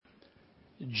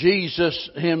Jesus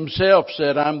himself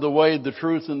said, I'm the way, the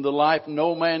truth, and the life.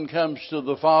 No man comes to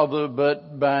the Father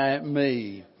but by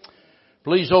me.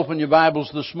 Please open your Bibles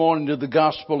this morning to the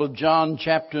Gospel of John,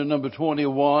 chapter number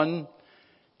 21.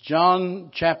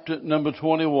 John, chapter number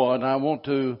 21. I want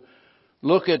to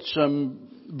look at some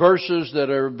verses that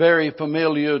are very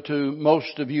familiar to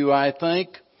most of you, I think,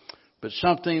 but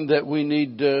something that we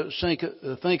need to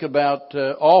think about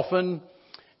often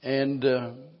and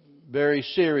very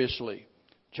seriously.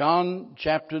 John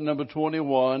chapter number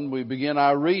 21, we begin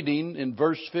our reading in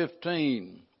verse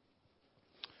 15.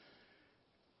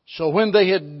 So when they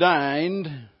had dined,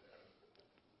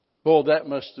 boy, that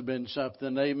must have been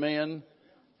something, amen.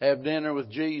 Have dinner with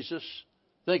Jesus.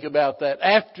 Think about that.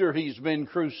 After He's been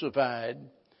crucified,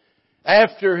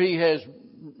 after He has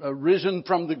risen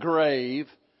from the grave,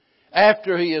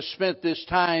 after He has spent this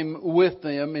time with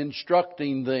them,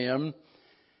 instructing them,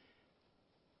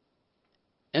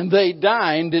 and they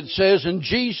dined, it says, and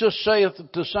Jesus saith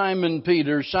to Simon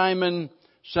Peter, Simon,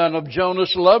 son of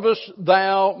Jonas, lovest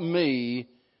thou me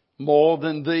more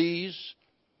than these?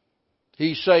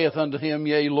 He saith unto him,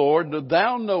 Yea, Lord,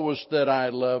 thou knowest that I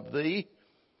love thee.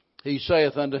 He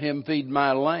saith unto him, Feed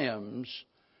my lambs.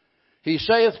 He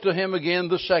saith to him again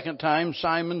the second time,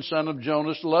 Simon, son of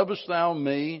Jonas, lovest thou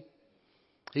me?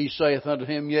 He saith unto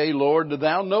him, Yea, Lord,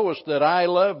 thou knowest that I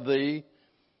love thee.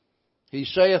 He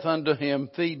saith unto him,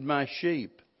 Feed my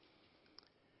sheep.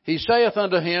 He saith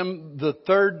unto him the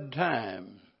third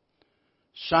time,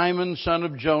 Simon, son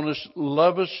of Jonas,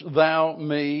 lovest thou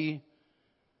me?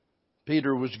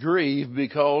 Peter was grieved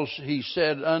because he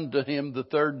said unto him the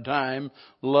third time,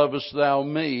 Lovest thou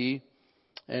me?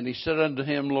 And he said unto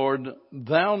him, Lord,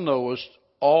 thou knowest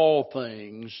all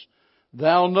things.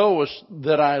 Thou knowest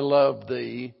that I love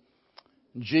thee.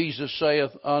 Jesus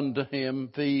saith unto him,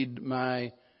 Feed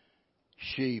my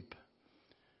sheep.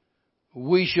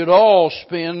 We should all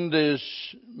spend as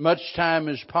much time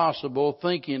as possible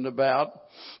thinking about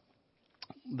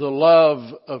the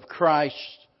love of Christ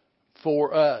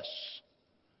for us.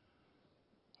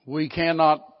 We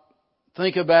cannot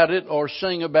think about it or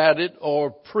sing about it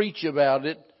or preach about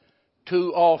it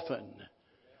too often.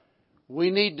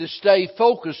 We need to stay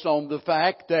focused on the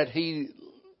fact that He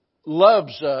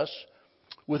loves us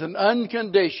with an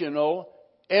unconditional,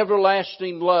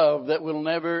 everlasting love that will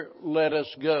never let us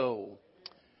go.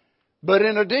 But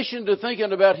in addition to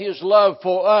thinking about His love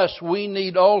for us, we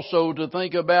need also to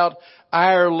think about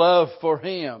our love for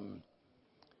Him.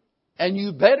 And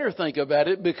you better think about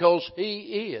it because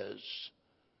He is.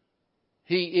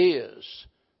 He is.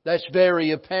 That's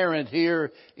very apparent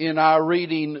here in our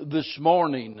reading this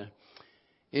morning.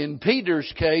 In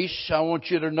Peter's case, I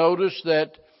want you to notice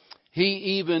that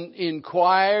he even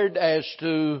inquired as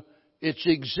to its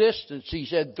existence. He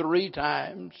said 3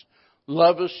 times,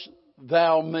 Lovest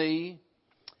thou me?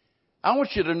 I want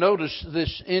you to notice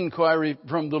this inquiry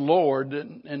from the Lord,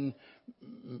 and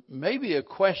maybe a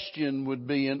question would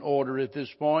be in order at this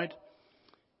point.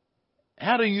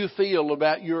 How do you feel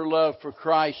about your love for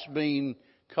Christ being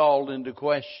called into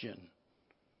question?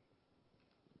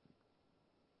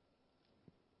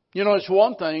 You know, it's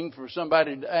one thing for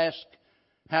somebody to ask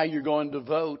how you're going to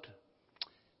vote.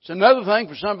 It's another thing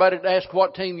for somebody to ask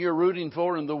what team you're rooting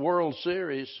for in the World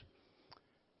Series.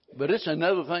 But it's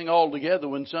another thing altogether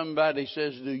when somebody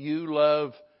says, do you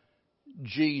love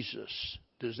Jesus?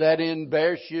 Does that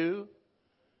embarrass you?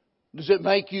 Does it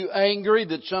make you angry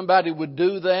that somebody would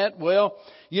do that? Well,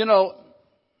 you know,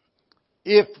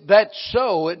 if that's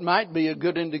so, it might be a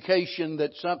good indication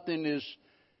that something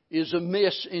is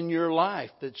amiss in your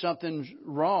life, that something's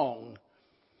wrong.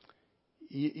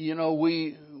 You know,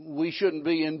 we shouldn't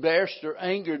be embarrassed or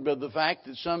angered by the fact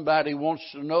that somebody wants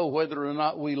to know whether or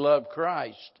not we love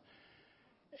Christ.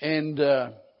 And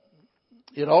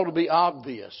it ought to be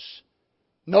obvious.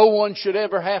 No one should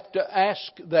ever have to ask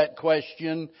that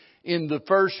question in the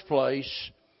first place.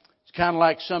 It's kind of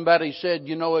like somebody said,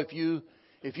 you know, if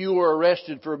you were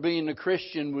arrested for being a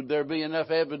Christian, would there be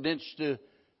enough evidence to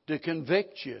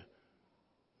convict you?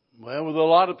 Well, with a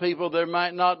lot of people, there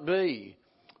might not be.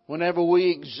 Whenever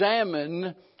we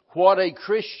examine what a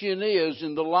Christian is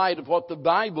in the light of what the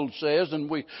Bible says, and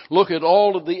we look at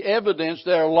all of the evidence,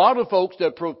 there are a lot of folks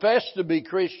that profess to be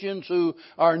Christians who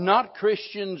are not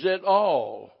Christians at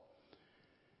all.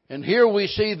 And here we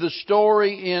see the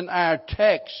story in our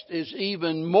text is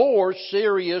even more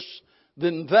serious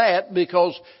than that,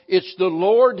 because it's the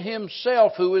Lord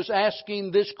Himself who is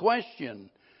asking this question.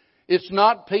 It's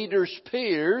not Peter's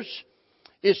peers.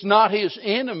 It's not his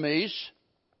enemies.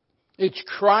 It's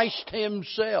Christ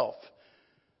Himself.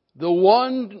 The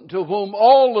one to whom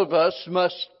all of us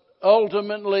must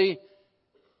ultimately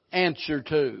answer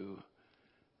to.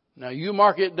 Now you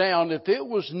mark it down. If it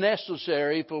was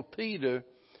necessary for Peter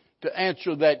to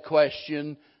answer that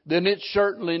question, then it's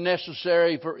certainly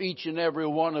necessary for each and every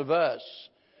one of us.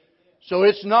 So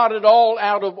it's not at all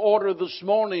out of order this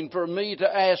morning for me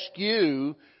to ask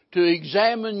you to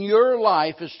examine your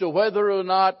life as to whether or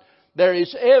not there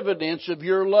is evidence of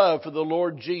your love for the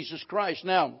Lord Jesus Christ.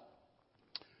 Now,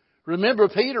 remember,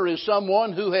 Peter is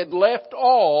someone who had left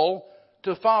all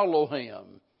to follow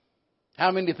Him.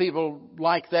 How many people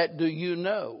like that do you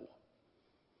know?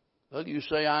 Well, you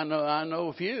say, I know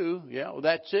a few. Yeah, well,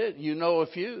 that's it. You know a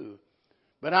few.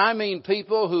 But I mean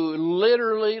people who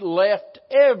literally left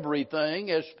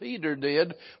everything, as Peter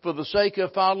did, for the sake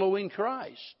of following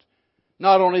Christ.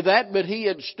 Not only that, but he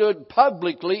had stood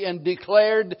publicly and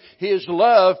declared his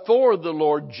love for the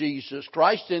Lord Jesus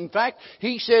Christ. In fact,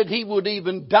 he said he would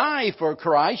even die for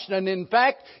Christ. And in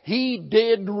fact, he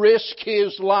did risk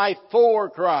his life for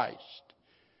Christ.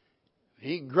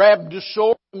 He grabbed a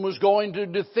sword and was going to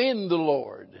defend the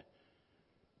Lord.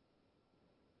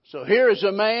 So here is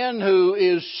a man who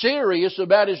is serious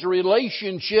about his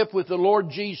relationship with the Lord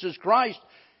Jesus Christ,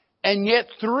 and yet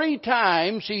 3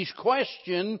 times he's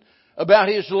questioned about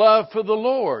his love for the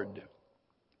Lord.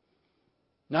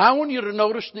 Now I want you to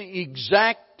notice the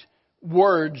exact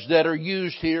words that are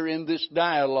used here in this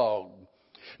dialogue.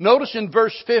 Notice in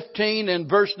verse 15 and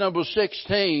verse number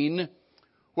 16,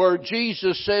 where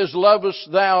Jesus says, "Lovest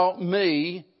thou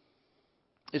me?"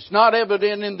 It's not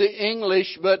evident in the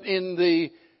English, but in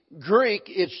the Greek,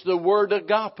 it's the word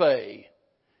agape.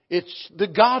 It's the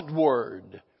God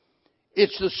word.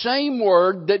 It's the same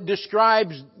word that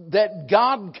describes that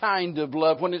God kind of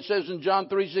love. When it says in John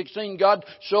 3:16, God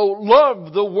so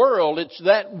loved the world, it's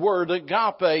that word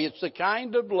agape. It's the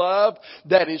kind of love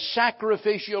that is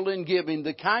sacrificial in giving,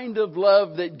 the kind of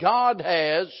love that God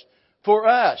has for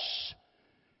us.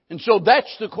 And so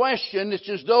that's the question. It's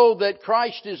as though that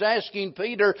Christ is asking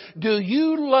Peter, do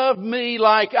you love me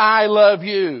like I love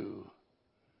you?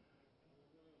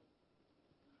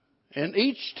 And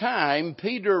each time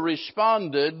Peter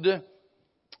responded,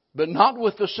 but not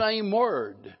with the same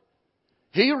word.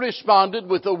 He responded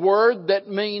with a word that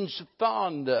means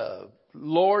fond of.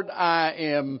 Lord, I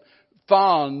am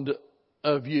fond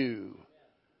of you.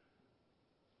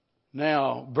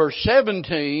 Now, verse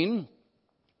 17...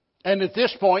 and at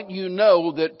this point, you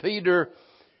know that Peter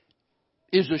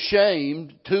is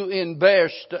ashamed, too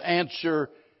embarrassed to answer,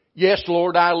 yes,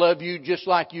 Lord, I love you just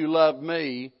like you love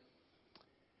me.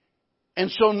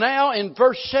 And so now in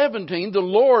verse 17, the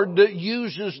Lord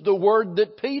uses the word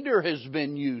that Peter has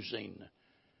been using.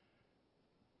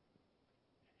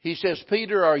 He says,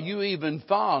 Peter, are you even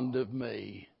fond of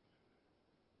me?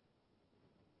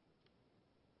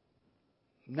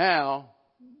 Now,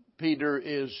 Peter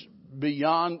is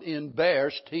beyond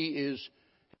embarrassed. He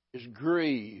is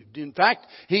grieved. In fact,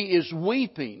 he is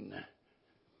weeping.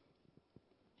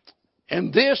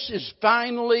 And this is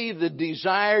finally the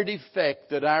desired effect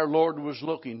that our Lord was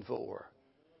looking for.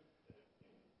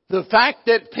 The fact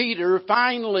that Peter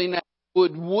finally now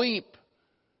would weep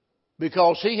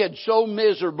because he had so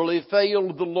miserably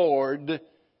failed the Lord.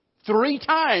 3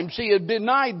 times he had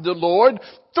denied the Lord.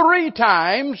 3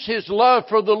 times his love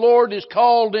for the Lord is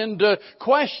called into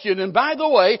question. And by the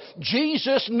way,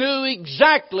 Jesus knew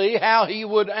exactly how he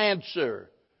would answer.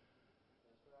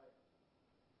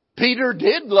 Peter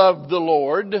did love the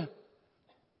Lord,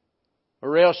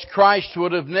 or else Christ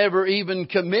would have never even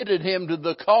committed him to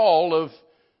the call of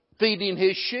feeding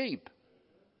his sheep.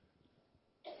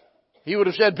 He would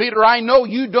have said, Peter, I know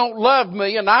you don't love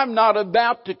me, and I'm not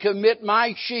about to commit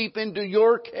my sheep into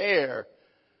your care.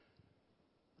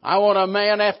 I want a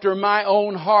man after my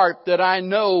own heart that I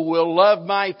know will love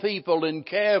my people and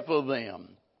care for them.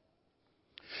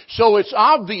 So it's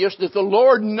obvious that the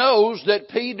Lord knows that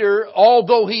Peter,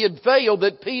 although he had failed,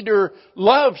 that Peter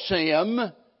loves him.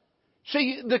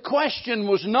 See, the question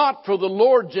was not for the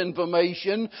Lord's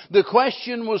information. The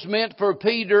question was meant for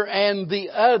Peter and the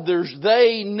others.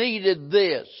 They needed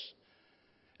this.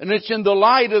 And it's in the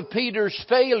light of Peter's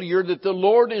failure that the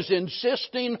Lord is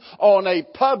insisting on a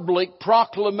public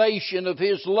proclamation of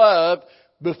His love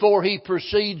before He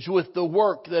proceeds with the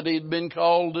work that He had been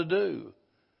called to do.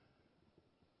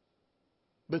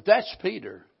 But that's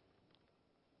Peter.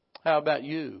 How about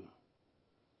you?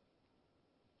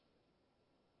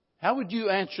 How would you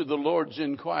answer the Lord's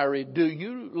inquiry? Do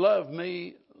you love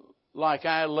me like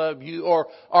I love you? Or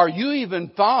are you even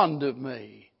fond of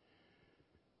me?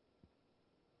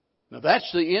 Now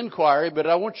that's the inquiry, but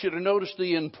I want you to notice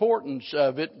the importance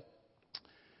of it.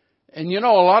 And you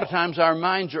know, a lot of times our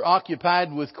minds are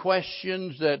occupied with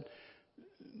questions that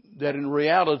that in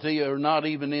reality are not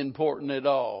even important at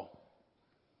all.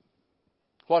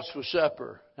 What's for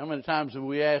supper? How many times have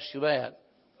we asked you that?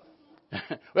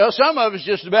 Well, some of us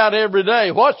just about every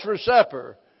day. What's for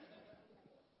supper?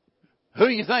 Who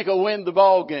do you think will win the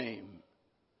ball game?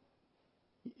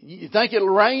 You think it'll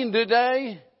rain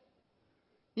today?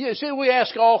 Yeah, see, we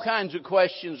ask all kinds of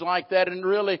questions like that and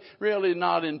really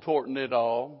not important at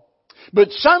all. But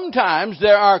sometimes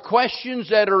there are questions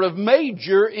that are of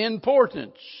major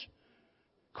importance.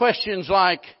 Questions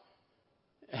like,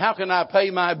 how can I pay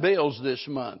my bills this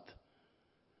month?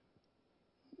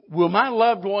 Will my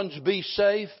loved ones be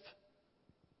safe?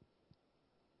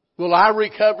 Will I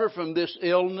recover from this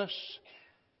illness?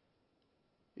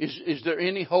 Is there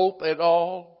any hope at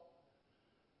all?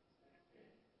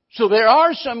 So there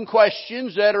are some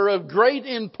questions that are of great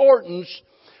importance,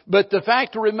 but the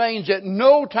fact remains at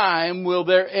no time will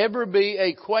there ever be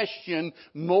a question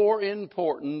more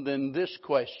important than this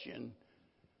question.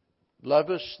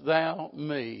 Lovest thou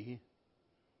me?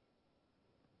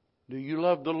 Do you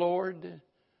love the Lord?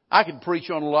 I could preach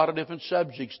on a lot of different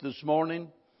subjects this morning,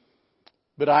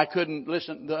 but I couldn't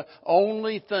listen. The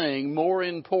only thing more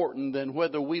important than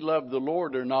whether we love the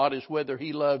Lord or not is whether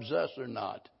He loves us or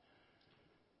not.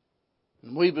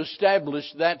 And we've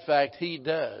established that fact He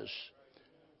does.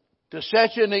 To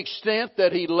such an extent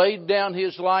that He laid down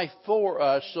His life for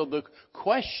us. So the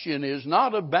question is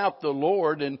not about the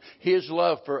Lord and His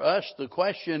love for us. The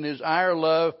question is our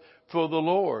love for the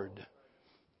Lord.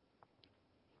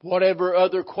 Whatever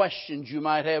other questions you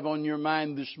might have on your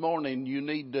mind this morning, you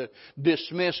need to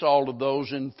dismiss all of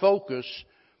those and focus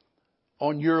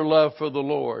on your love for the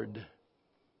Lord.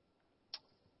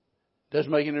 Doesn't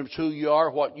make any difference who you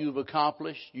are, what you've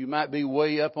accomplished. You might be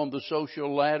way up on the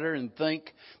social ladder and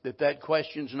think that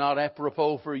question's not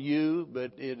apropos for you,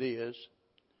 but it is.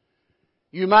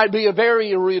 You might be a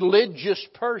very religious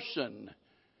person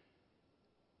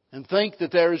and think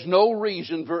that there is no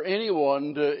reason for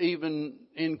anyone to even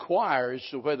inquire as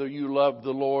to whether you love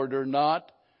the Lord or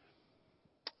not.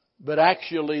 But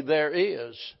actually there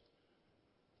is.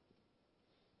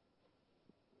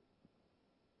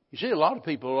 You see, a lot of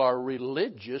people are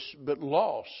religious but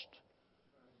lost.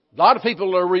 A lot of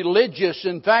people are religious.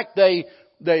 In fact, they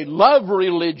love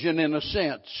religion in a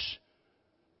sense.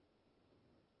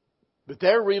 But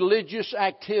their religious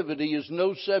activity is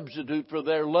no substitute for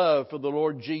their love for the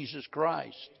Lord Jesus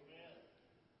Christ.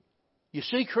 You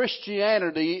see,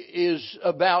 Christianity is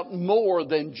about more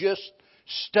than just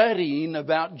studying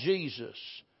about Jesus.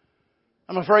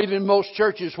 I'm afraid in most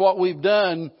churches what we've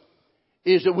done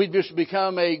is that we've just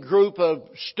become a group of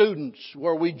students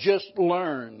where we just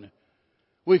learn.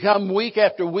 We come week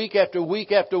after week after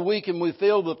week after week and we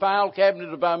fill the file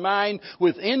cabinet of our mind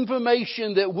with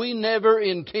information that we never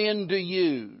intend to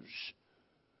use.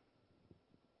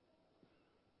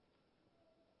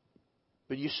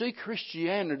 But you see,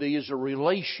 Christianity is a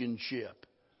relationship.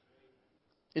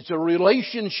 It's a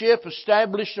relationship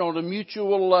established on a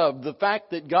mutual love. The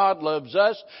fact that God loves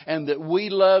us and that we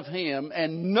love Him.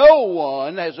 And no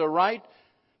one has a right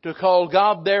to call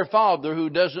God their Father who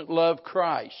doesn't love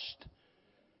Christ.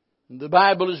 The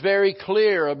Bible is very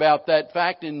clear about that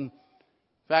fact. In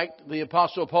fact, the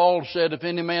Apostle Paul said, if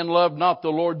any man love not the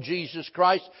Lord Jesus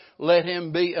Christ, let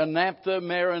him be anathema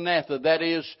maranatha. That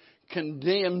is,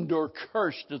 condemned or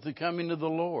cursed at the coming of the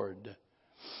Lord.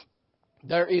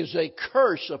 There is a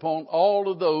curse upon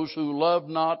all of those who love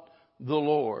not the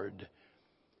Lord.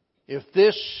 If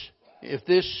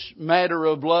this matter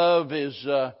of love is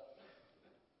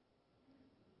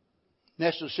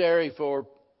necessary for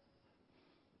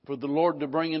the Lord to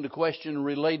bring into question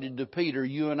related to Peter,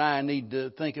 you and I need to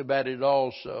think about it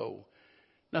also.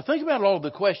 Now think about all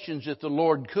the questions that the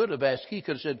Lord could have asked. He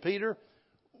could have said, Peter,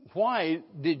 why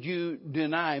did you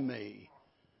deny me?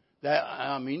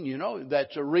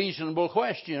 That's a reasonable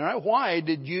question, right? Why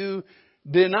did you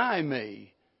deny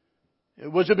me?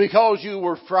 Was it because you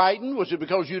were frightened? Was it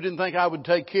because you didn't think I would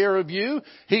take care of you?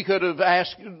 He could have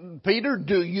asked Peter,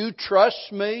 do you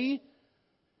trust me?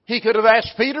 He could have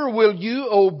asked Peter, will you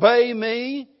obey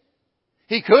me?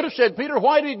 He could have said, Peter,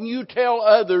 why didn't you tell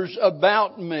others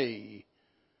about me?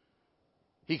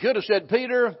 He could have said,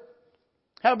 Peter,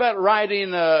 how about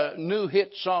writing a new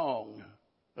hit song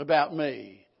about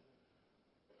me?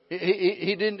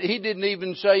 He didn't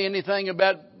even say anything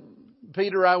about,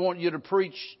 Peter, I want you to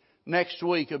preach next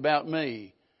week about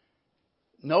me.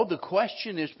 No, the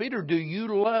question is, Peter, do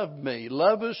you love me?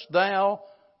 Lovest thou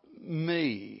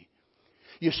me?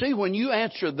 You see, when you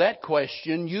answer that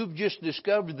question, you've just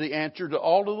discovered the answer to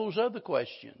all of those other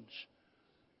questions.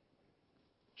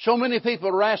 So many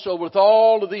people wrestle with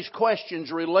all of these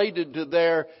questions related to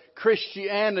their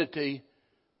Christianity,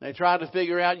 they try to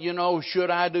figure out, should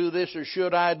I do this or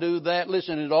should I do that?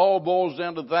 Listen, it all boils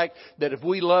down to the fact that if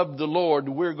we love the Lord,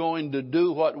 we're going to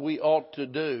do what we ought to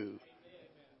do.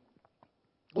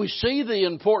 We see the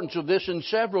importance of this in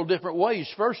several different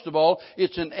ways. First of all,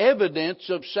 it's an evidence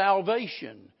of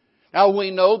salvation. Now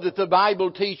we know that the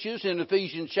Bible teaches in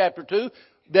Ephesians chapter 2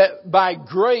 that by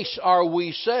grace are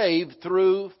we saved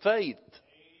through faith.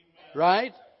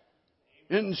 Right?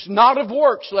 And it's not of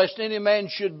works, lest any man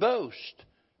should boast.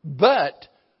 But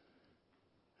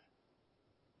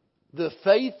the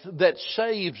faith that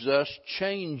saves us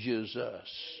changes us.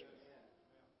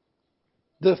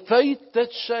 The faith that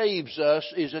saves us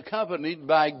is accompanied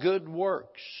by good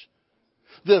works.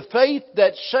 The faith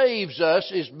that saves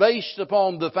us is based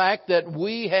upon the fact that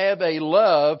we have a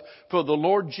love for the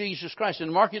Lord Jesus Christ.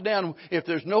 And mark it down, if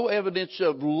there's no evidence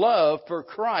of love for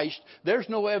Christ, there's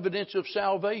no evidence of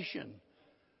salvation.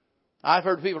 I've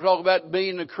heard people talk about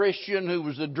being a Christian who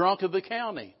was the drunk of the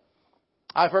county.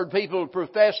 I've heard people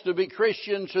profess to be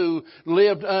Christians who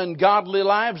lived ungodly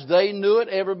lives. They knew it.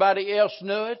 Everybody else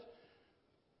knew it.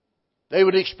 They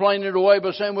would explain it away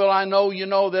by saying, well, I know,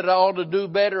 that I ought to do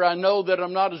better. I know that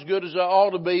I'm not as good as I ought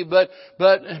to be, but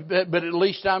at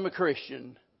least I'm a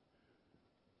Christian.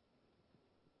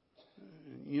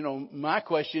 My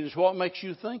question is, what makes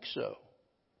you think so?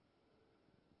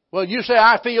 Well, you say,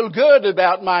 I feel good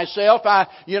about myself. I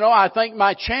think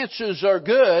my chances are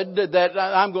good that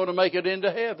I'm going to make it into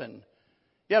heaven.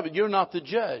 Yeah, but you're not the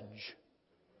judge.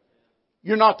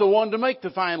 You're not the one to make the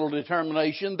final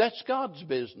determination. That's God's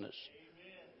business.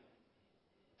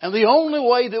 And the only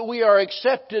way that we are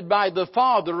accepted by the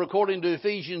Father, according to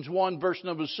Ephesians 1 verse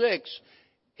number 6,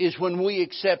 is when we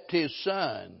accept His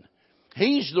Son.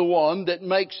 He's the one that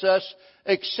makes us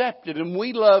accepted, and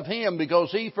we love Him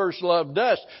because He first loved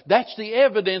us. That's the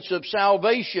evidence of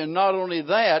salvation. Not only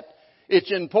that,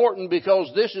 it's important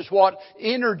because this is what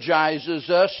energizes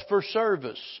us for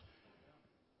service.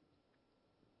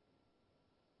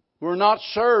 We're not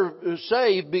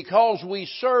saved because we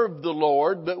serve the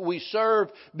Lord, but we serve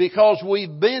because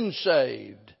we've been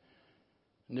saved.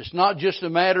 And it's not just a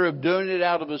matter of doing it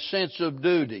out of a sense of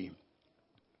duty.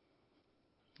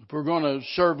 If we're going to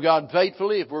serve God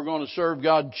faithfully, if we're going to serve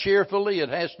God cheerfully, it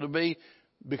has to be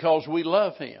because we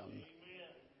love Him.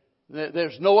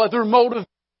 There's no other motivation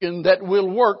that will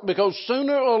work, because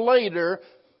sooner or later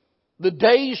the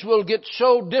days will get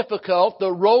so difficult,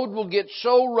 the road will get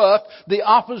so rough, the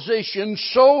opposition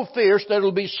so fierce that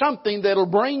it'll be something that'll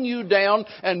bring you down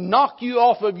and knock you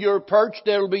off of your perch.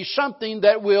 There'll be something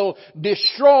that will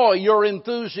destroy your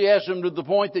enthusiasm to the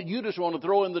point that you just want to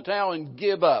throw in the towel and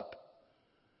give up.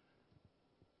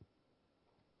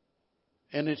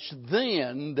 And it's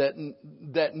then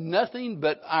that nothing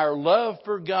but our love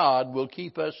for God will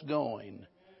keep us going.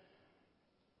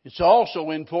 It's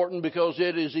also important because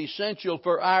it is essential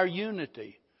for our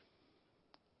unity.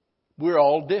 We're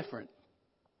all different.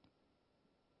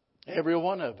 Every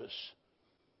one of us.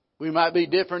 We might be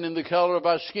different in the color of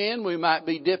our skin. We might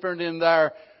be different in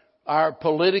our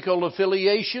political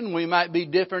affiliation. We might be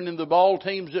different in the ball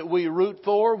teams that we root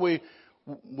for.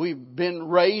 We've been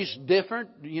raised different.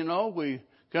 We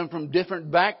come from different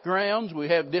backgrounds. We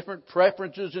have different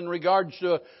preferences in regards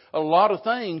to a lot of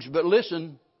things. But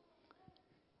listen,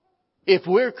 if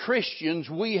we're Christians,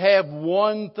 we have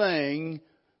one thing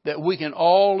that we can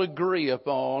all agree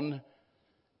upon,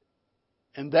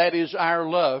 and that is our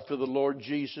love for the Lord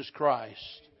Jesus Christ.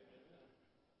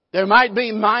 There might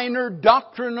be minor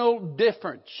doctrinal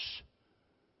difference.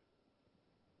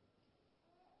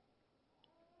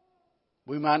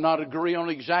 We might not agree on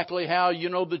exactly how,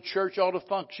 the church ought to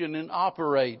function and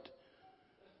operate.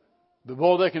 But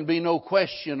boy, there can be no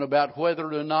question about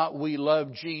whether or not we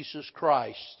love Jesus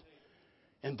Christ.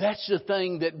 And that's the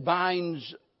thing that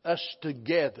binds us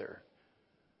together.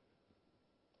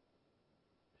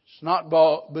 It's not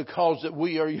because that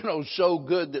we are, so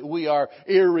good that we are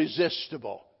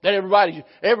irresistible. That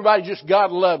everybody just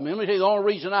gotta love me. Let me tell you, the only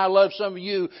reason I love some of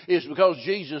you is because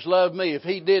Jesus loved me. If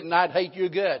He didn't, I'd hate your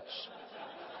guts.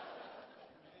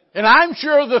 And I'm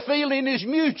sure the feeling is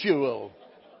mutual.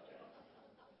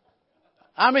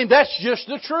 That's just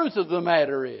the truth of the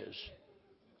matter is.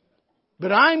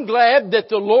 But I'm glad that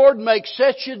the Lord makes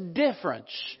such a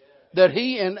difference that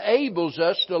He enables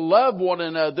us to love one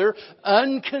another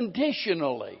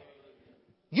unconditionally.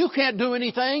 You can't do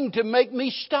anything to make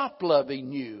me stop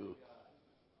loving you.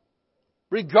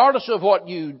 Regardless of what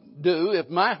you do, if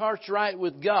my heart's right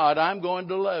with God, I'm going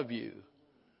to love you.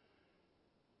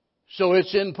 So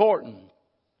it's important.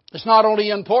 It's not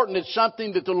only important, it's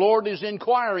something that the Lord is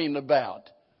inquiring about.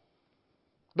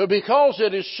 But because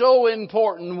it is so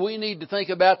important, we need to think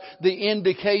about the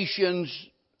indications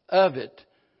of it.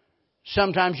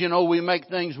 Sometimes, we make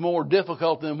things more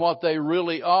difficult than what they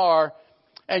really are.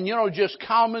 And, just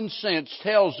common sense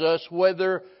tells us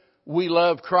whether we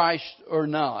love Christ or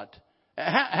not.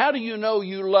 How do you know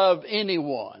you love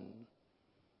anyone?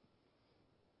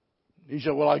 He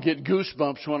said, well, I get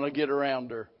goosebumps when I get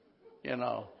around her,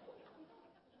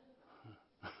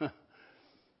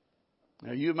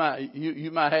 Now, you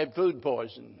might have food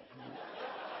poisoning.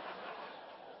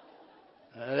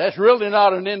 That's really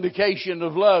not an indication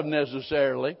of love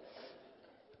necessarily.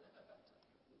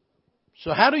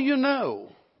 So how do you know?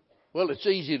 Well, it's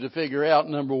easy to figure out.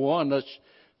 Number one, let's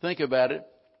think about it.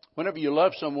 Whenever you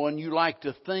love someone, you like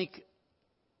to think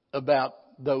about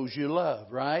those you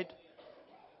love, right?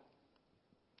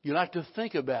 You like to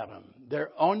think about them.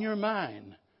 They're on your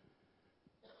mind.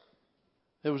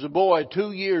 There was a boy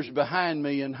 2 years behind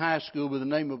me in high school by the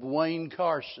name of Wayne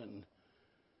Carson.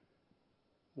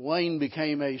 Wayne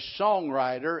became a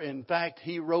songwriter. In fact,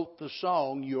 he wrote the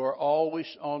song, "You Are Always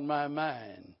on My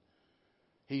Mind."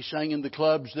 He sang in the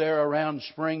clubs there around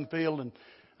Springfield, and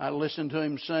I listened to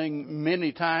him sing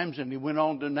many times, and he went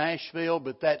on to Nashville.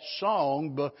 But that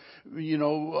song,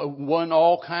 won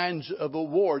all kinds of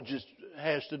awards. It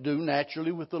has to do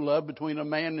naturally with the love between a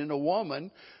man and a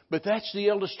woman. But that's the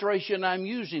illustration I'm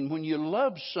using. When you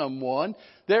love someone,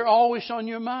 they're always on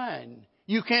your mind.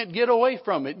 You can't get away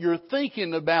from it. You're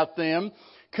thinking about them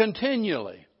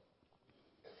continually.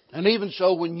 And even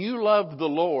so, when you love the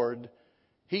Lord,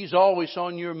 He's always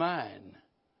on your mind.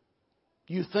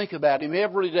 You think about Him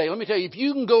every day. Let me tell you, if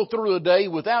you can go through a day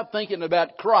without thinking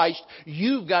about Christ,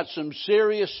 you've got some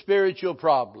serious spiritual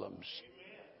problems.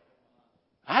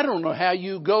 I don't know how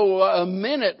you go a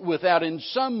minute without in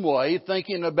some way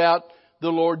thinking about the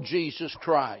Lord Jesus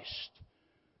Christ.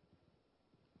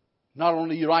 Not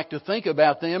only do you like to think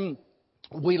about them,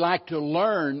 we like to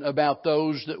learn about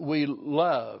those that we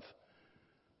love.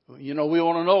 We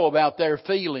want to know about their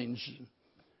feelings.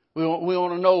 We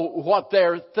want to know what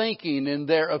they're thinking and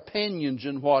their opinions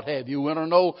and what have you. We want to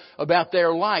know about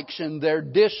their likes and their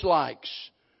dislikes,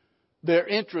 their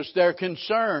interests, their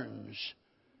concerns.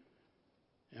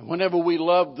 And whenever we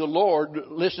love the Lord,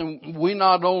 listen, we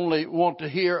not only want to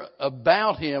hear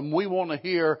about Him, we want to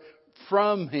hear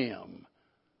from Him.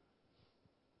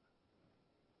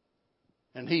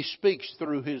 And He speaks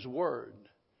through His Word.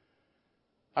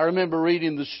 I remember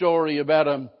reading the story about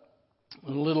a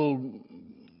little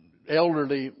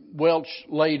elderly Welsh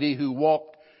lady who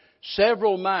walked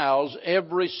several miles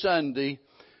every Sunday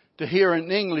to hear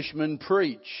an Englishman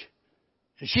preach.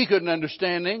 And she couldn't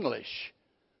understand English,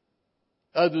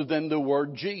 other than the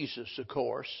word Jesus, of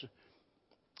course.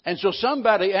 And so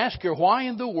somebody asked her, why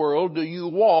in the world do you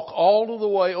walk all of the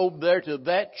way over there to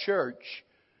that church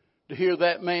to hear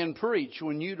that man preach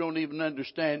when you don't even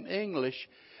understand English?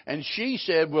 And she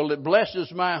said, well, it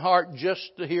blesses my heart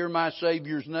just to hear my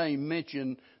Savior's name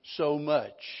mentioned so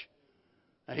much.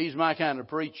 Now, he's my kind of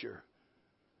preacher.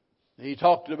 He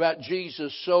talked about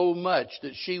Jesus so much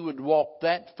that she would walk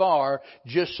that far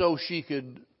just so she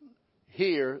could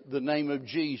hear the name of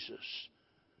Jesus.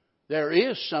 There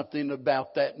is something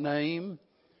about that name.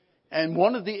 And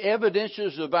one of the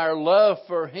evidences of our love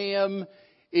for Him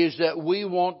is that we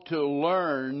want to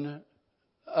learn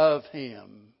of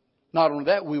Him. Not only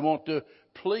that, we want to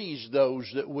please those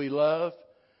that we love.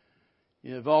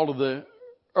 Of all of the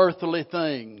earthly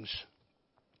things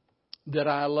that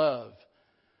I love.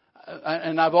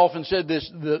 And I've often said this,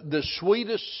 the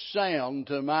sweetest sound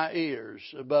to my ears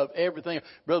above everything.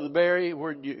 Brother Barry,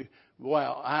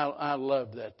 wow, I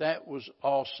loved that. That was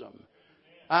awesome.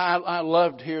 I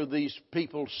loved to hear these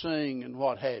people sing and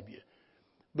what have you.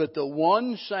 But the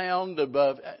one sound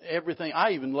above everything,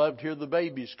 I even loved to hear the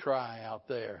babies cry out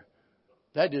there.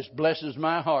 That just blesses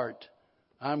my heart.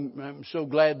 I'm so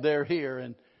glad they're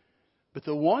here. But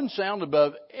the one sound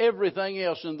above everything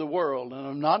else in the world, and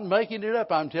I'm not making it up,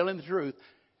 I'm telling the truth,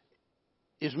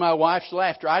 is my wife's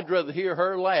laughter. I'd rather hear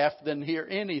her laugh than hear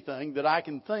anything that I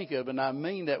can think of, and I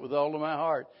mean that with all of my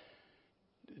heart.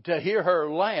 To hear her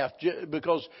laugh,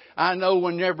 because I know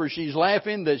whenever she's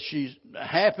laughing that she's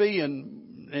happy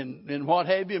and what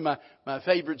have you. My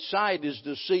favorite sight is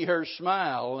to see her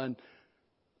smile, and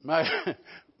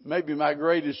maybe my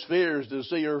greatest fear is to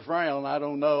see her frown. I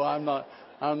don't know. I'm not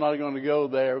going to go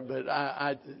there, but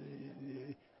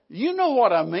you know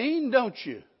what I mean, don't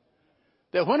you?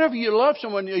 That whenever you love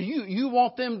someone, you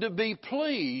want them to be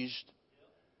pleased.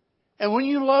 And when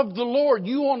you love the Lord,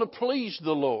 you want to please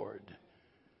the Lord.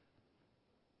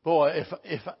 Boy,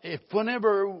 if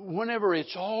whenever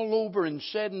it's all over and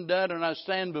said and done and I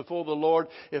stand before the Lord,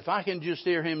 if I can just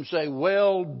hear Him say,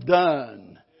 "Well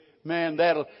done," man,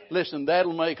 that'll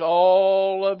make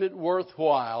all of it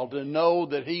worthwhile to know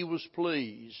that He was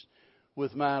pleased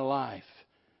with my life.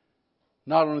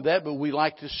 Not only that, but we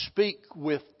like to speak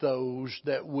with those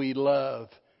that we love.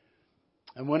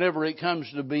 And whenever it comes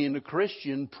to being a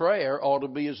Christian, prayer ought to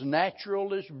be as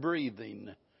natural as breathing.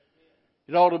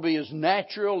 It ought to be as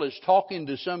natural as talking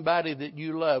to somebody that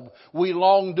you love. We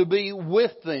long to be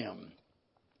with them.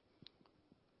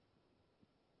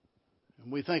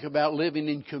 And we think about living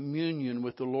in communion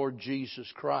with the Lord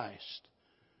Jesus Christ.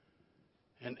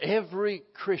 And every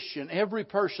Christian, every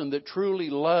person that truly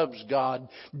loves God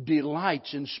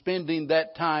delights in spending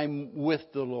that time with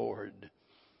the Lord.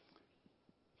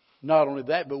 Not only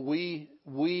that, but we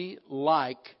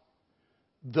like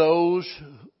those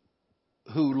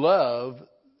who love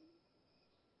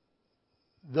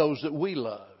those that we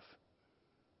love.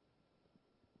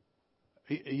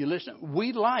 You listen?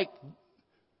 We like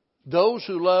those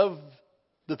who love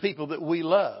the people that we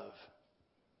love.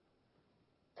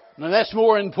 Now that's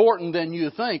more important than you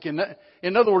think.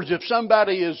 In other words, if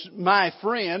somebody is my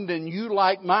friend and you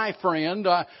like my friend,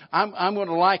 I'm going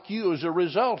to like you as a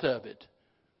result of it.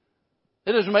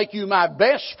 It doesn't make you my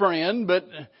best friend, but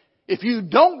if you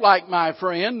don't like my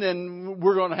friend, then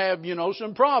we're going to have,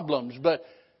 some problems. But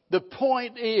the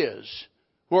point is,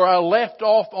 where I left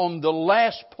off on the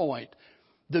last point,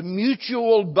 the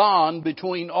mutual bond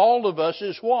between all of us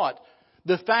is what?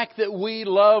 The fact that we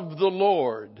love the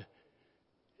Lord.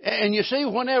 And you see,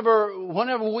 whenever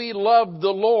we love the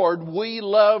Lord, we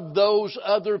love those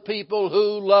other people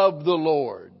who love the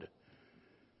Lord.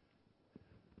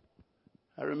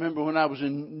 I remember when I was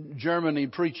in Germany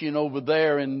preaching over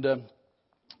there, and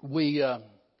we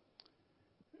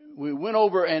went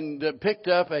over and picked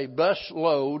up a bus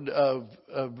load of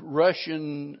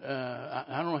Russian,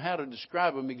 I don't know how to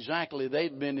describe them exactly.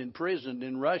 They'd been imprisoned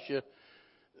in Russia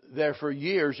there for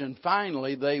years, and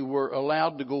finally they were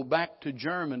allowed to go back to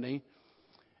Germany.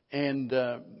 And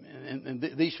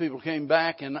these people came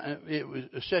back, and it was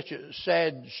such a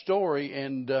sad story.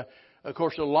 And of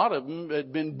course, a lot of them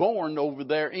had been born over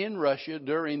there in Russia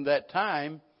during that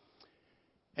time.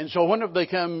 And so whenever they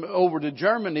come over to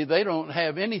Germany, they don't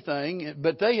have anything.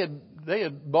 But they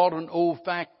had bought an old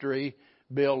factory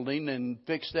building and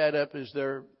fixed that up as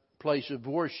their place of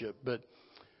worship. But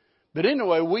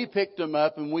anyway, we picked them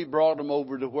up and we brought them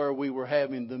over to where we were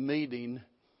having the meeting.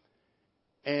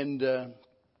 And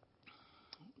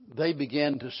they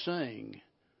began to sing.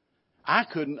 I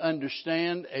couldn't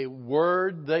understand a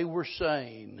word they were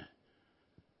saying.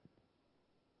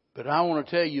 But I want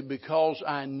to tell you, because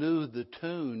I knew the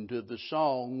tune to the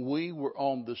song, we were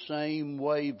on the same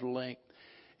wavelength.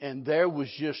 And there was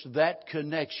just that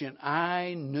connection.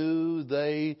 I knew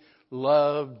they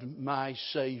loved my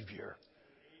Savior.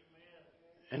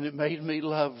 And it made me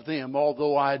love them,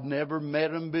 although I'd never met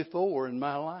them before in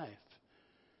my life.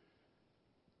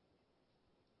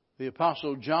 The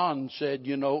Apostle John said,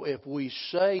 if we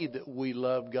say that we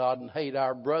love God and hate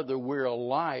our brother, we're a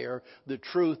liar. The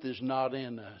truth is not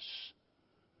in us.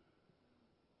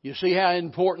 You see how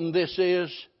important this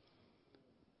is?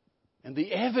 And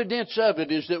the evidence of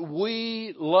it is that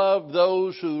we love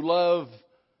those who love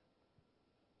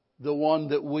the one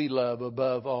that we love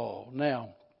above all. Now,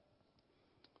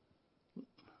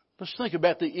 let's think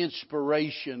about the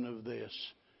inspiration of this.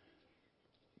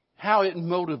 How it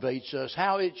motivates us,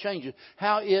 how it changes,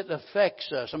 how it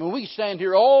affects us. I mean, we stand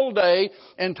here all day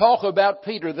and talk about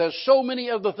Peter. There's so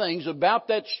many other things about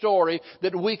that story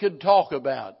that we could talk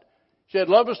about. He said,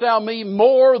 "Lovest thou me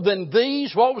more than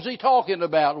these?" What was he talking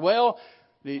about? Well,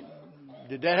 did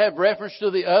that have reference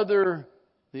to the other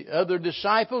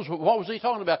disciples? What was he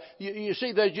talking about? You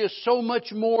see, there's just so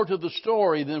much more to the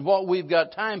story than what we've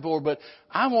got time for. But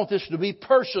I want this to be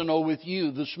personal with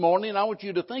you this morning. I want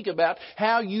you to think about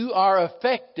how you are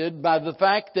affected by the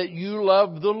fact that you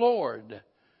love the Lord.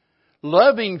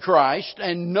 Loving Christ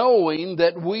and knowing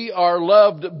that we are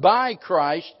loved by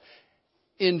Christ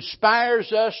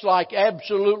inspires us like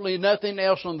absolutely nothing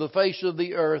else on the face of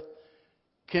the earth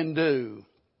can do.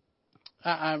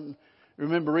 I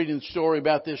remember reading the story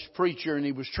about this preacher, and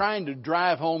he was trying to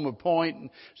drive home a point. And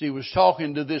he was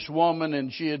talking to this woman,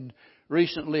 and she had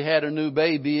recently had a new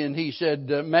baby. And he said,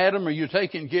 "Madam, are you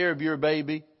taking care of your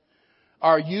baby?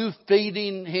 Are you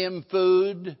feeding him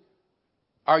food?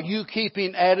 Are you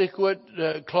keeping adequate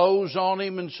clothes on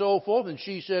him and so forth?" And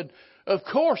she said, "Of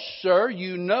course, sir,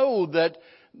 you know that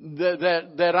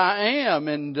I am."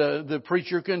 And the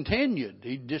preacher continued.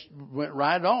 He just went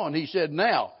right on. He said,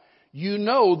 "Now, You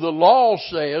know the law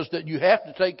says that you have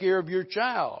to take care of your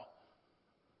child.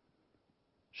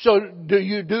 So do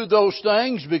you do those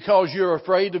things because you're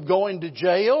afraid of going to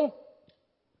jail?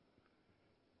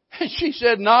 And she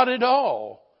said, not at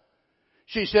all.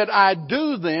 She said, I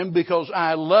do them because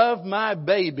I love my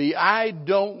baby. I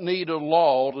don't need a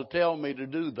law to tell me to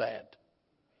do that.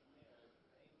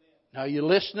 Now, you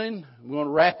listening? I'm going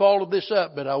to wrap all of this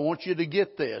up, but I want you to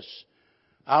get this.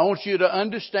 I want you to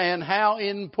understand how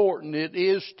important it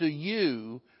is to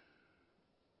you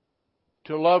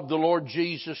to love the Lord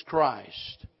Jesus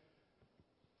Christ.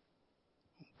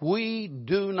 We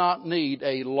do not need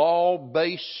a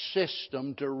law-based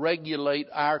system to regulate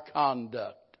our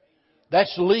conduct.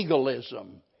 That's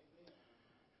legalism.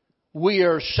 We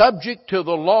are subject to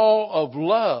the law of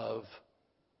love,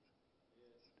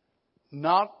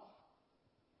 not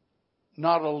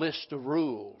a list of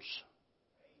rules.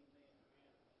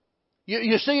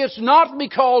 You see, it's not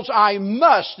because I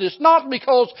must. It's not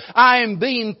because I am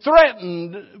being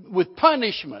threatened with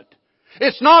punishment.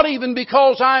 It's not even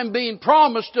because I'm being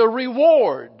promised a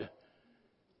reward.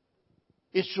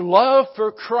 It's love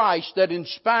for Christ that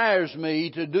inspires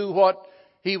me to do what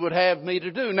He would have me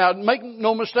to do. Now, make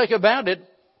no mistake about it.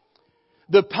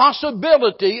 The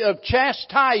possibility of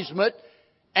chastisement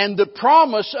and the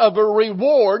promise of a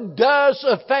reward does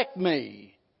affect me.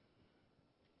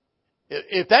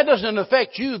 If that doesn't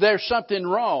affect you, there's something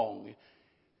wrong.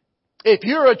 If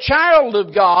you're a child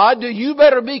of God, you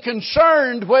better be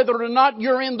concerned whether or not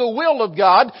you're in the will of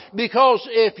God, because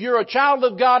if you're a child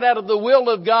of God out of the will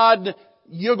of God,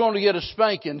 you're going to get a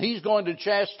spanking. He's going to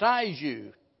chastise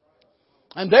you.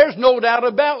 And there's no doubt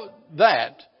about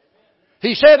that.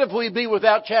 He said if we be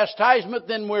without chastisement,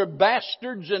 then we're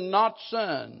bastards and not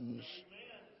sons.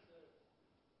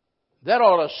 That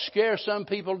ought to scare some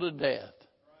people to death.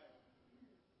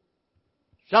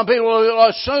 Some people will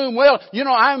assume, well,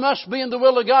 I must be in the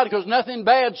will of God because nothing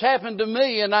bad's happened to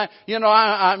me, and I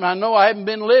know I haven't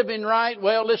been living right.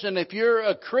 Well, listen, if you're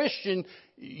a Christian,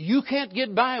 you can't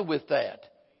get by with that.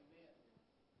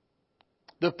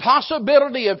 The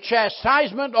possibility of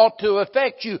chastisement ought to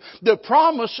affect you. The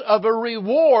promise of a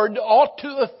reward ought to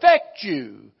affect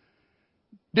you.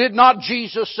 Did not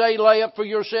Jesus say, lay up for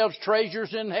yourselves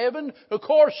treasures in heaven? Of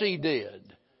course He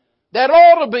did. That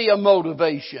ought to be a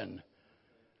motivation.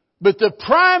 But the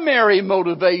primary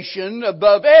motivation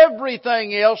above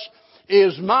everything else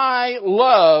is my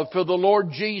love for the Lord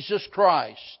Jesus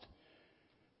Christ.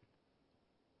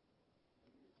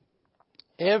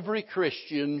 Every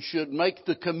Christian should make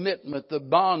the commitment the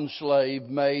bondslave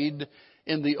made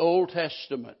in the Old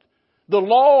Testament. The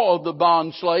law of the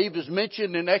bondslave is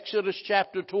mentioned in Exodus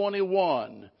chapter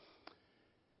 21.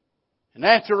 And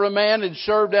after a man had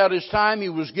served out his time, he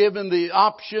was given the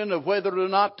option of whether or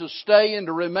not to stay and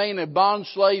to remain a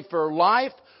bondslave for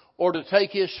life or to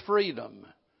take his freedom.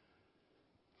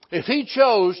 If he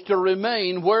chose to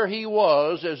remain where he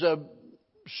was as a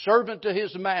servant to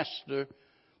his master,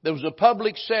 there was a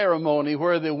public ceremony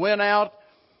where they went out.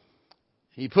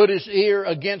 He put his ear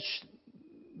against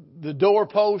the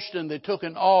doorpost and they took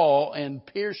an awl and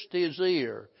pierced his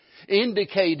ear,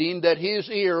 indicating that his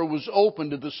ear was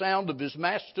open to the sound of his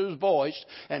master's voice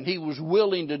and he was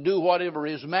willing to do whatever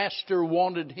his master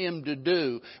wanted him to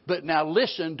do. But now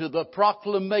listen to the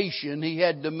proclamation he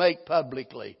had to make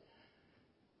publicly.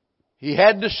 He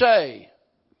had to say,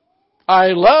 I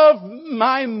love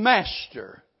my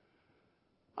master.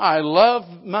 I love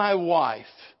my wife.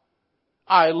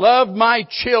 I love my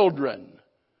children.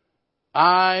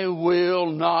 I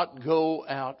will not go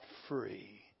out free.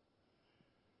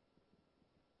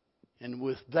 And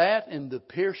with that and the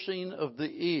piercing of the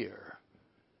ear,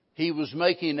 he was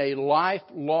making a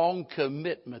lifelong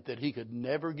commitment that he could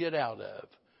never get out of.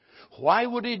 Why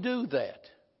would he do that?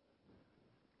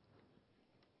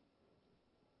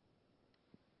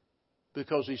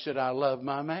 Because he said, I love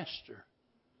my master.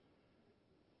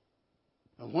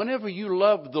 And whenever you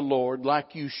love the Lord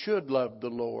like you should love the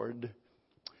Lord,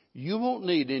 you won't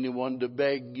need anyone to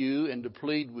beg you and to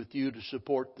plead with you to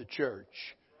support the church.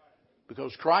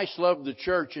 Because Christ loved the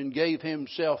church and gave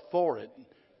Himself for it.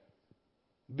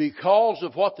 Because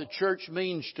of what the church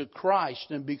means to Christ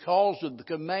and because of the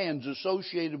commands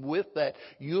associated with that,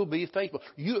 you'll be faithful.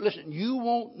 You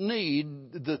won't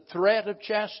need the threat of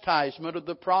chastisement or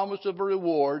the promise of a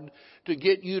reward to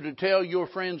get you to tell your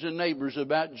friends and neighbors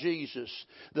about Jesus.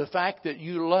 The fact that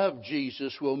you love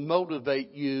Jesus will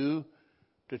motivate you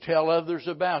to tell others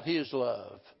about His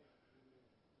love.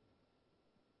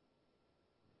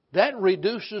 That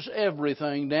reduces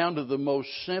everything down to the most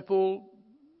simple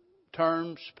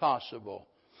terms possible.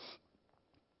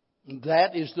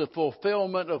 That is the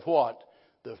fulfillment of what?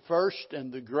 the first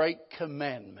and the great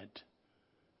commandment,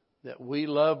 that we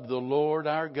love the Lord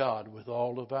our God with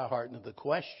all of our heart. Now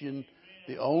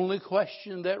the only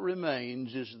question that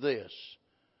remains is this.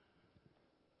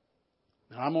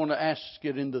 And I'm going to ask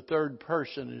it in the third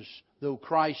person as though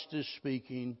Christ is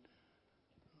speaking.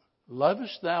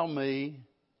 Lovest thou me?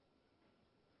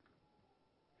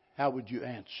 How would you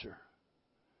answer?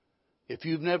 If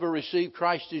you've never received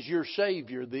Christ as your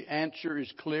Savior, the answer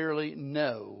is clearly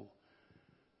no.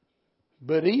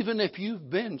 But even if you've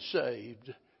been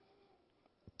saved,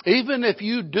 even if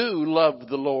you do love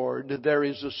the Lord, there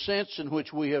is a sense in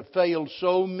which we have failed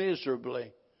so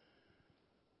miserably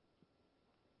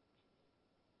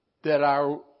that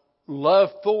our love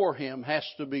for Him has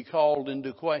to be called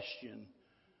into question.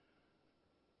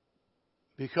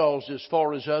 Because as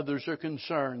far as others are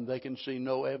concerned, they can see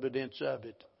no evidence of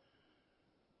it.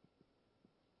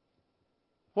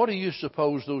 What do you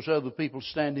suppose those other people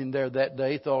standing there that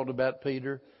day thought about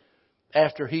Peter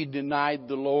after he denied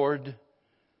the Lord?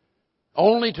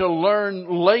 Only to learn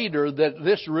later that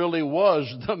this really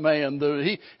was the man.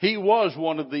 He was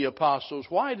one of the apostles.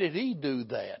 Why did he do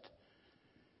that?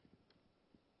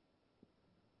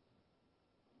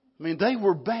 I mean, they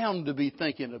were bound to be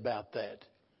thinking about that.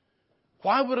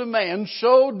 Why would a man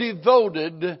so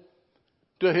devoted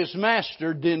to his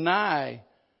master deny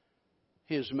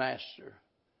his master?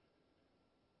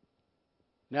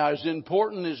 Now, as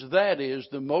important as that is,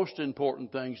 the most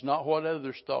important thing is not what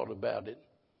others thought about it.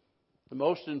 The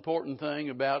most important thing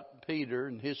about Peter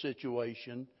and his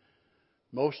situation,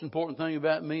 most important thing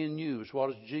about me and you is what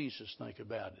does Jesus think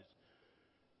about it?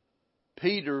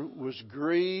 Peter was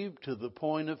grieved to the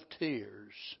point of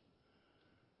tears.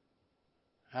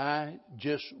 I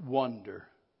just wonder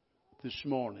this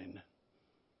morning,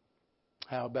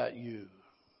 how about you?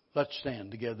 Let's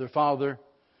stand together. Father,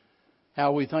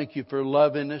 how we thank you for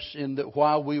loving us in that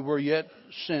while we were yet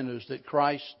sinners, that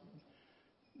Christ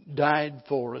died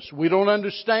for us. We don't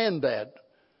understand that.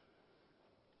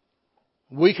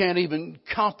 We can't even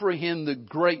comprehend the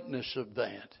greatness of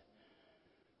that.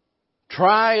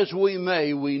 Try as we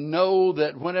may, we know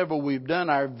that whenever we've done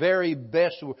our very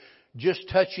best, just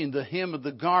touching the hem of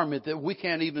the garment, that we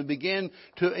can't even begin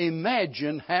to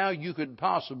imagine how you could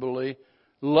possibly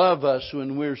love us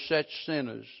when we're such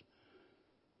sinners.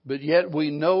 But yet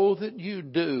we know that you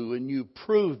do, and you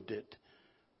proved it.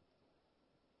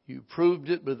 You proved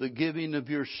it by the giving of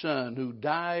your Son, who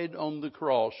died on the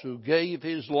cross, who gave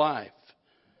His life,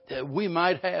 that we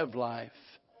might have life.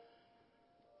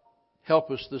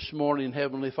 Help us this morning,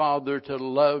 Heavenly Father, to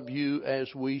love you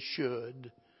as we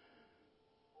should.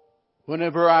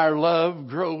 Whenever our love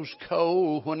grows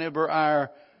cold, whenever our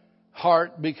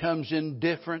heart becomes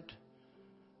indifferent,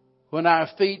 when our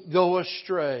feet go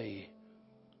astray,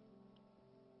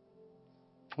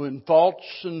 when faults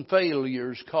and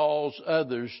failures cause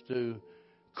others to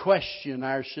question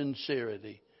our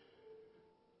sincerity,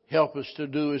 help us to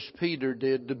do as Peter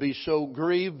did, to be so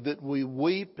grieved that we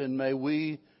weep, and may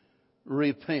we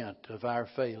repent of our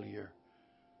failure.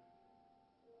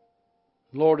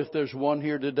 Lord, if there's one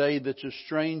here today that's a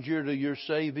stranger to your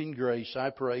saving grace, I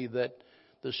pray that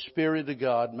the Spirit of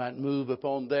God might move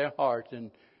upon their heart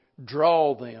and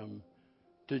draw them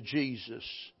to Jesus.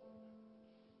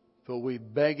 For we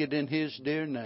beg it in His dear name.